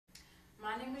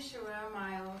is Sherrell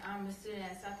Mial. I'm a student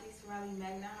at Southeast Raleigh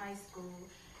Magna High School,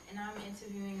 and I'm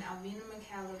interviewing Alvina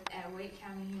McCallum at Wake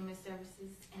County Human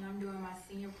Services, and I'm doing my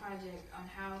senior project on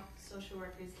how social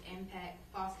workers impact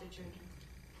foster children.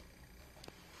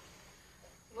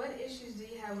 What issues do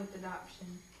you have with adoption?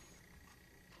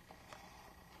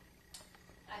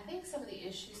 I think some of the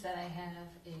issues that I have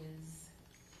is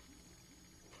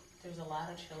there's a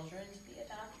lot of children to be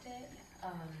adopted,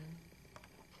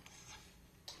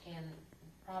 and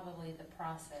probably the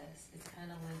process is kind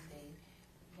of lengthy.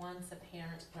 Once a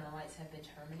parent's parental rights have been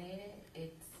terminated,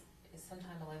 it's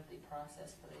sometimes a lengthy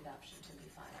process for the adoption to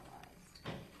be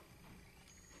finalized.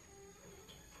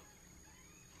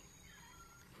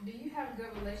 Do you have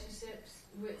good relationships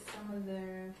with some of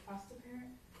the foster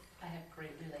parents? I have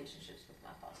great relationships with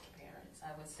my foster parents.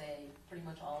 I would say pretty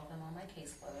much all of them on my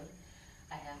caseload.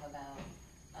 I have about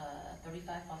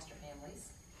 35 foster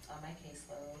families on my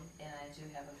caseload, and I do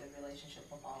have a good relationship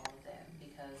with all of them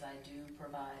because I do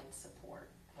provide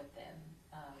support with them.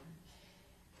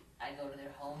 I go to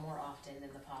their home more often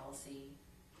than the policy,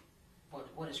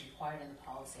 what is required in the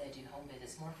policy. I do home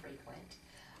visits more frequent.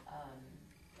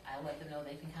 I let them know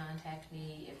they can contact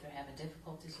me if they're having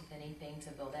difficulties with anything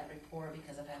to build that rapport,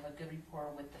 because if I have a good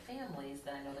rapport with the families,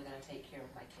 then I know they're going to take care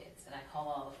of my kids. And I call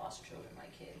all the foster children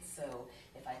my kids. So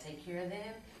if I take care of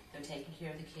them, they're taking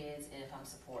care of the kids, and if I'm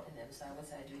supporting them. So I would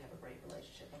say I do have a great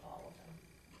relationship with all of them.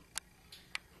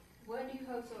 What do you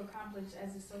hope to accomplish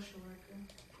as a social worker?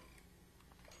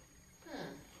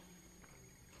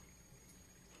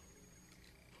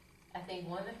 I think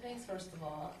one of the things, first of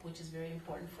all, which is very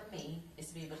important for me, is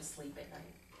to be able to sleep at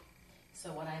night.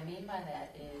 So what I mean by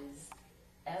that is,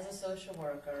 as a social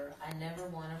worker, I never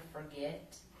want to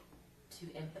forget to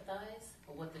empathize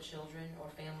with what the children or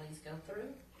families go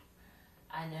through.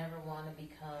 I never want to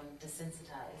become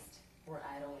desensitized where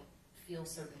I don't feel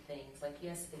certain things. Like,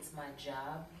 yes, it's my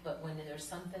job, but when there's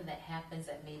something that happens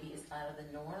that maybe is out of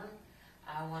the norm,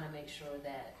 I want to make sure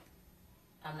that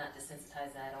I'm not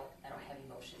desensitized, that I don't have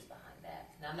emotions behind that.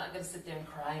 Now, I'm not going to sit there and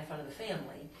cry in front of the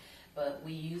family, but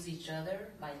we use each other,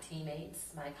 my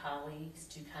teammates, my colleagues,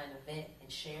 to kind of vent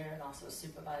and share, and also a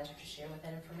supervisor to share with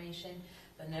that information,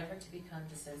 but never to become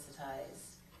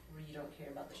desensitized where you don't care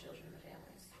about the children and the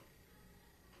families.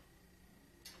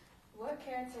 What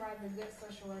characterizes a good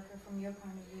social worker from your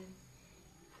point of view?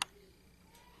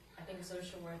 I think a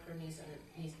social worker needs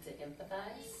to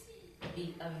empathize,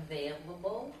 be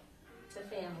available to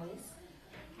families.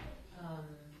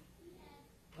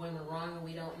 When we're wrong and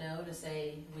we don't know, to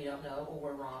say we don't know or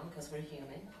we're wrong because we're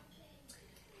human.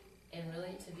 And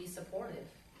really to be supportive.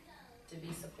 To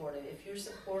be supportive. If you're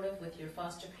supportive with your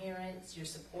foster parents, you're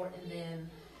supporting them,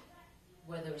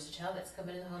 whether it's a child that's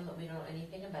coming in the home that we don't know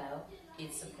anything about,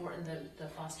 it's supporting the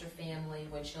foster family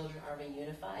when children are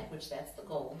reunified, which that's the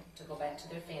goal, to go back to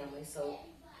their family. So,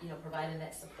 providing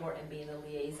that support and being a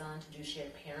liaison to do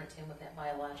shared parenting with that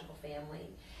biological family,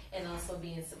 and also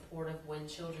being supportive when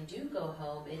children do go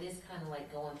home. It is kind of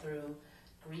like going through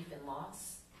grief and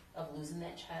loss of losing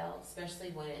that child,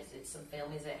 especially when it's some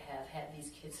families that have had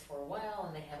these kids for a while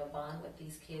and they have a bond with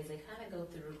these kids. They kind of go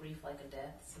through a grief like a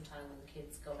death sometime when the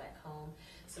kids go back home.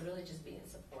 So really just being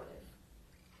supportive.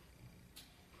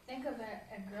 Think of an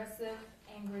aggressive,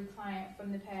 angry client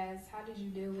from the past. How did you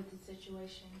deal with the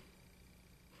situation?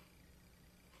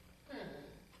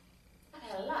 I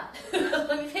had a lot.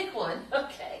 Let me pick one.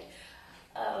 Okay.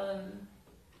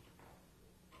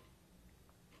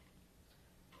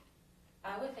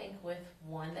 I would think with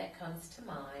one that comes to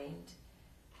mind,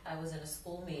 I was in a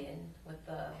school meeting with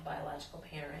a biological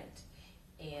parent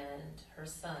and her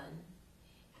son,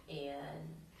 and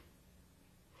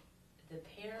the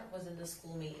parent was in the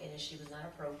school meeting and she was not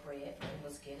appropriate and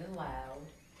was getting loud,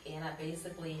 and I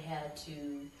basically had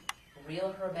to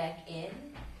reel her back in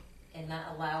and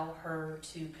not allow her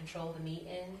to control the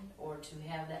meeting or to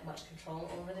have that much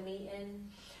control over the meeting.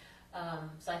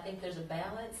 So I think there's a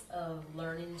balance of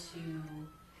learning to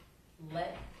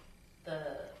let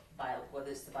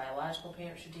whether it's the biological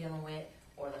parents you're dealing with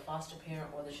or the foster parent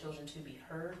or the children to be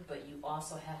heard, but you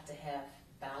also have to have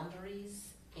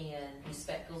boundaries, and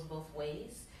respect goes both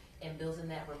ways, and building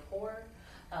that rapport,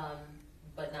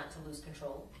 but not to lose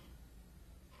control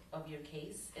of your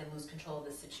case and lose control of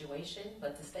the situation,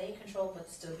 but to stay in control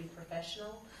but still be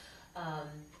professional.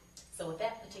 So with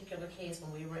that particular case,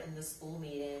 when we were in the school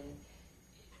meeting,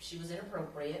 she was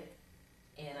inappropriate,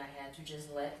 and I had to just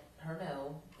let her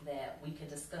know that we could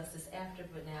discuss this after,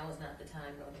 but now is not the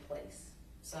time nor the place.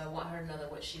 So I want her to know that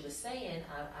what she was saying,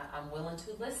 I'm willing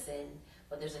to listen,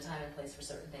 but there's a time and place for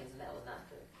certain things, and that was not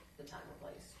the time or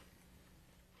place.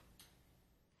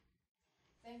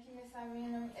 Thank you, Ms.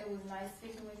 Irina. It was nice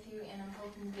speaking with you, and I'm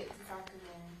hoping to get to talk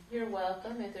again. You're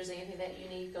welcome. If there's anything that you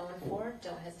need going forward,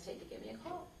 don't hesitate to give me a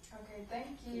call. Okay,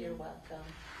 thank you. You're welcome.